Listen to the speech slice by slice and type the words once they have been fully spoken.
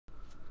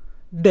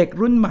เด็ก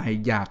รุ่นใหม่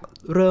อยาก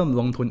เริ่ม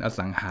ลงทุนอ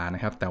สังหาน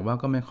ะครับแต่ว่า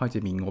ก็ไม่ค่อยจะ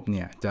มีงบเ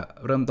นี่ยจะ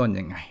เริ่มต้น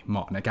ยังไงเหม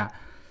าะนะครับ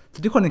สวั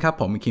สดีทุกคนนะครับ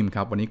ผมคิมค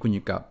รับวันนี้คุณอ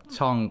ยู่กับ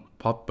ช่อง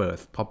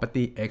Poppers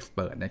Property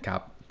Expert นะครับ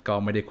ก็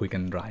ไม่ได้คุยกั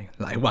น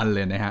หลายวันเล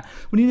ยนะฮะ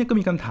วันนี้เนี่ยก็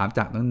มีคำถามจ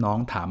ากน้อง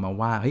ๆถามมา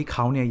ว่าเฮ้ยเข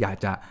าเนี่ยอยาก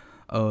จะ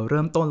เ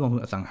ริ่มต้นลงทุ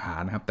นอสังหา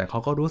นะครับแต่เขา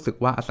ก็รู้สึก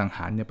ว่าอสังห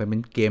าเนี่ยเป็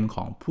นเกมข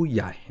องผู้ใ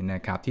หญ่น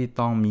ะครับที่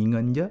ต้องมีเ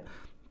งินเยอะ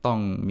ต้อ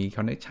งมีค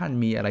อนเนคชัน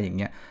มีอะไรอย่างเ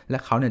งี้ยและ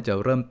เขาเนี่ยจะ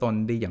เริ่มต้น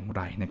ได้อย่างไ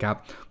รนะครับ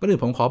ก็เลย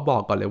ผมขอบอ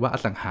กก่อนเลยว่าอ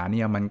สังหาเ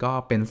นี่ยมันก็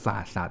เป็นศา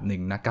สตร์หนึ่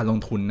งนะการลง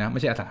ทุนนะไม่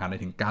ใช่อสังหาหมา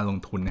ยถึงการลง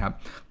ทุนนะครับ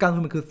การลง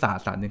ทุนมันคือศาส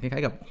ตร์หนึ่งคล้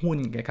ายๆกับหุ้น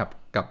คล้าย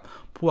ๆกับ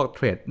พวกเท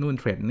รดนู่น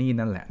เทรดนี่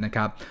นั่นแหละนะค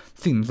รับ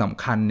สิ่งส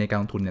ำคัญในการ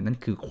ลงทุนเนี่ยนั่น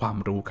คือความ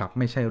รู้ครับ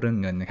ไม่ใช่เรื่อง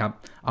เงินนะครับ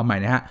เอาใหม่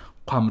นะฮะ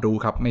ความรู้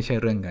ครับไม่ใช่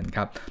เรื่องเงินค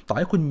รับต่อใ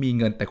ห้คุณมี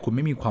เงินแต่คุณไ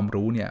ม่มีความ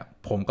รู้เนี่ย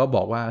ผมก็บ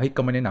อกว่าเฮ้ย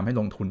ก็ไม่แนะนำให้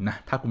ลงทุนนะ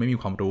ถ้าคุณไม่มี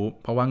ความรู้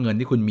เพราะว่าเงิน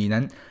ที่คุณมี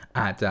นั้น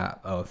อาจจะ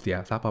เสีย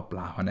ซะเป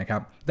ล่าๆนะครั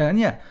บดังนั้น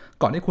เนี่ย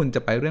ก่อนที่คุณจ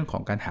ะไปเรื่องขอ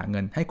งการหาเงิ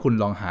นให้คุณ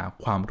ลองหา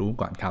ความรู้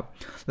ก่อนครับ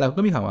เรา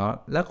ก็มีคำว่า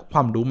แล้วคว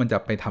ามรู้มันจะ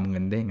ไปทำเงิ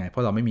นได้ไงเพรา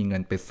ะเราไม่มีเงิ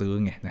นไปซื้อ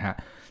ไงนะฮะ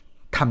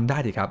ทำได้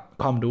ดิครับ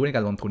ความรู้ในก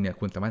ารลงทุนเนี่ย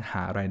คุณสามารถห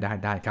ารายไ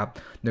ด้ครับ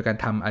โดยการ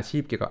ทำอาชี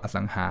พเกี่ยวกับอ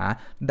สังหา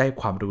ได้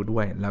ความรู้ด้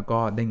วยแล้วก็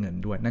ได้เงิน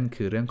ด้วยนั่น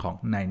คือเรื่องของ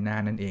นายหน้า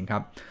นั่นเองครั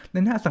บนา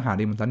ยหน้าอสังหา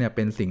ริมทรัพย์เนี่ยเ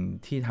ป็นสิ่ง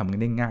ที่ทำกัน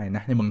ได้ง่ายน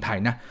ะในเมืองไทย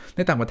นะใน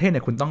ต่างประเทศเ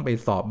นี่ยคุณต้องไป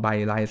สอบใบ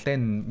ไลเซ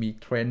นส์มี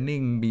เทรนนิ่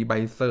งมีใบ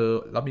เซอ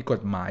ร์แล้วมีก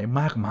ฎหมาย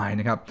มากมาย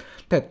นะครับ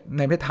แต่ใ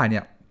นประเทศไทยเ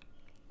นี่ย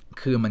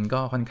คือมันก็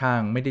ค่อนข้าง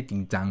ไม่ได้จริ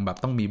งจังแบบ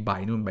ต้องมีใบ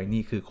นู่นใบ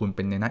นี่คือคุณเ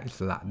ป็นในหน้าอิส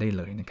ระได้เ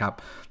ลยนะครับ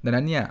ดัง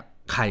นั้นเนี่ย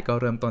ใครก็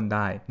เริ่มต้นไ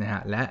ด้นะฮ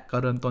ะและก็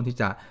เริ่มต้นที่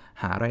จะ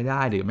หารายไ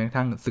ด้หรือแม้กระ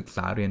ทั่งศึกษ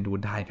าเรียนรู้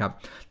ได้ครับ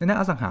ดังนั้น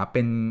อสังหาเ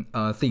ป็น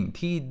สิ่ง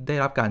ที่ได้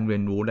รับการเรีย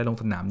นรู้และลง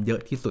สนามเยอ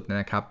ะที่สุด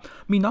นะครับ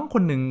มีน้องค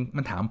นหนึ่ง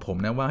มันถามผม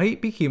นะว่าเฮ้ย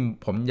พี่คิม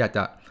ผมอยากจ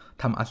ะ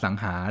ทำอสัง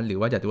หาหรือ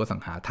ว่าอยากดูอสั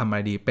งหาทำอะไร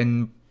ดีเป็น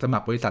สมั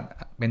ครบริษัท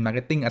เป็นมาร์เ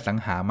ก็ตติ้งอสัง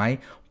หาไหม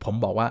ผม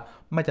บอกว่า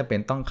ไม่จำเป็น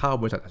ต้องเข้า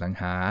บริษัทอสัง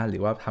หาหรื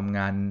อว่าทำง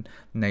าน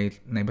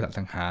ในบริษัทอ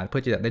สังหาเพื่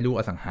อจะได้รู้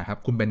อสังหาครับ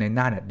คุณเป็นในห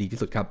น้าเนี่ยดีที่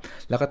สุดครับ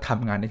แล้วก็ท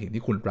ำงานในสิ่ง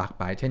ที่คุณรัก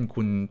ไปเช่น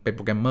คุณเป็นโป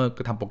รแกรมเมอร์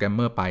ก็ทำโปรแกรมเม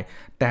อร์ไป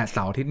แต่เส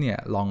าร์อาทิตย์เนี่ย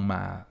ลองม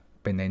า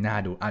เป็นในหน้า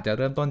ดูอาจจะเ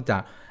ริ่มต้นจา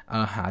ก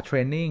หาเทร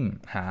นนิ่ง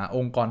หาอ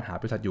งค์กรหา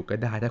บริษัทอยู่ก็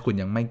ได้ถ้าคุณ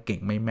ยังไม่เก่ง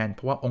ไม่แม่นเพ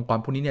ราะว่าองค์กร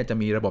พวกนี้เนี่ยจะ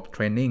มีระบบเท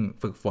รนนิ่ง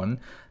ฝึกฝน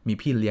มี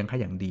พี่เลี้ยงให้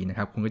อย่างดีนะค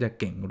รับคุณก็จะ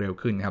เก่งเร็ว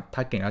ขึ้นครับถ้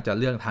าเก่งแล้วจะ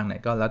เลือกทางไหน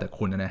ก็แล้วแต่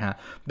คุณนะฮะ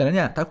ดังนั้นเ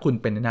นี่ยถ้าคุณ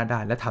เป็นในหน้าได้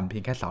และทำเพี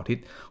ยงแค่เสาร์อาทิต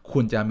ย์คุ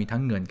ณจะมีทั้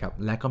งเงินครับ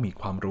และก็มี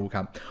ความรู้ค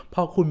รับพ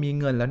อคุณมี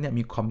เงินแล้วเนี่ย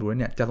มีความรู้แล้ว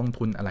เนี่ยจะลง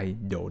ทุนอะไร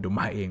เดี๋ยว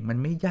มาเองมัน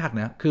ไม่ยาก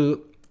นะคือ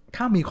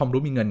ถ้ามีความ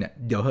รู้มีเงินเนี่ย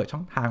เดี๋ยวเหอะช่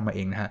องทางมาเอ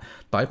งนะฮะ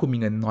ต่อให้คุณมี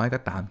เงินน้อยก็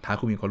ตามถ้า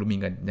คุณมีความรู้มี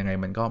เงินยังไง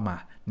มันก็มา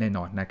แน่น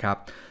อนนะครับ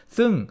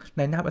ซึ่งใ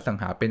นหน้าอสัง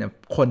หาเป็น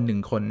คนหนึ่ง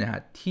คนนะฮ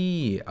ะที่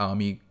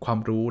มีความ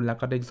รู้แล้ว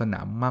ก็ได้สน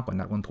ามมากกว่า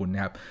นักลงทุนน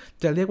ะครับ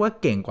จะเรียกว่า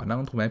เก่งกว่านัก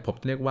ลงทุนไหมผม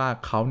เรียกว่า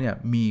เขาเนี่ย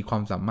มีควา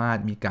มสามารถ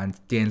มีการ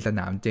เจนสน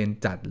ามเจน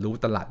จัดรู้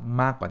ตลาด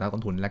มากกว่านักล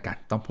งทุนและกัน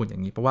ต้องพูดอย่า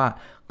งนี้เพราะว่า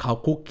เขา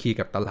คุกคี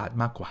กับตลาด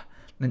มากกว่า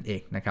นั่นเอ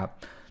งนะครับ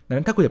ดัง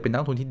นั้นถ้าคุณอยากเป็นนัก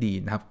ลงทุนที่ดี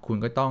นะครับคุณ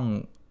ก็ต้อง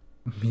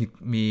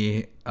มี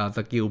ส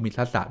กิลมี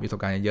ทักษะมีประสบ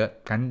การณ์เยอะ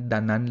ดั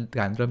งนั้น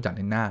การเริ่มจากใ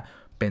นหน้า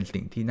เป็น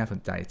สิ่งที่น่าสน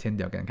ใจเช่นเ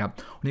ดียวกันครับ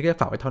วันนี้ก็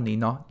ฝากไว้เท่านี้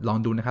เนาะลอง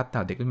ดูนะครับถ้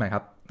าเด็กรุ่นใหม่ค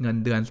รับเงิน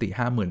เดือน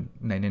 4-5 หมื่น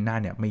ในหน้า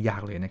เนี่ยไม่ยา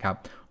กเลยนะครับ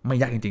ไม่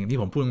ยากจริงๆที่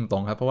ผมพูดตร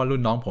งๆครับเพราะว่ารุ่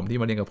นน้องผมที่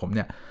มาเรียนกับผมเ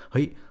นี่ยเ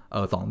ฮ้ย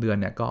2 เดือน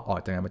เนี่ยก็ออก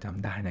จากงานประจ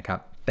ำได้นะครับ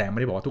แต่ไม่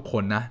ได้บอกว่าทุกค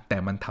นนะแต่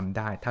มันทำไ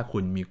ด้ถ้าคุ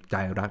ณมีใจ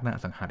รักในอ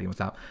สังหาริม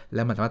ทรัพย์แล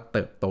ะมันสามารถเ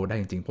ติบโตได้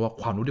จริงๆเพราะว่า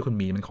ความรู้ที่คุณ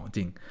มีมันของจ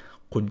ริง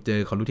คุณเจอ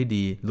ความรู้ที่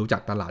ดีรู้จั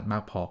กตลาดมา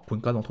กพอคุณ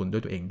ก็ลงทุนด้ว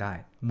ยตัวเองได้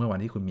เมื่อวัน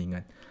ที่คุณมีเงิ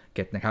นเ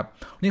ก็ตนะครับ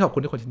นี่ขอบคุ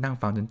ณทุกคนที่นั่ง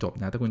ฟังจนจบ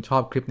นะถ้าคุณชอ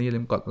บคลิปนี้อย่าลื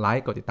มกดไล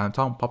ค์กดติดตาม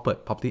ช่อง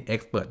Property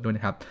Expert ด้วยน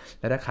ะครับ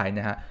และถ้าใครน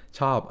ะฮะ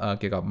ชอบ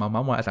เกี่ยวกับเมา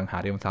ส์มอยอสังหา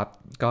ริมทรัพย์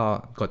ก็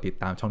กดติด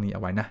ตามช่องนี้เอ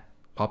าไว้นะ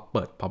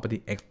Property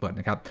Expert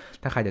นะครับ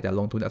ถ้าใครอยากจะ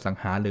ลงทุนอสัง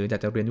หาหรืออยา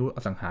กจะเรียนรู้อ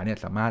สังหาเนี่ย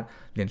สามารถ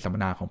เรียนสัมม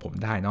นาของผม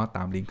ได้เนาะต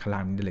ามลิงก์ข้างล่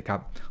างนี้ได้เลยครับ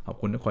ขอบ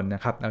คุณทุกคนน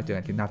ะครับแล้วเจอ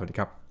กันคลิปหน้าสวัสดี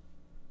ครับ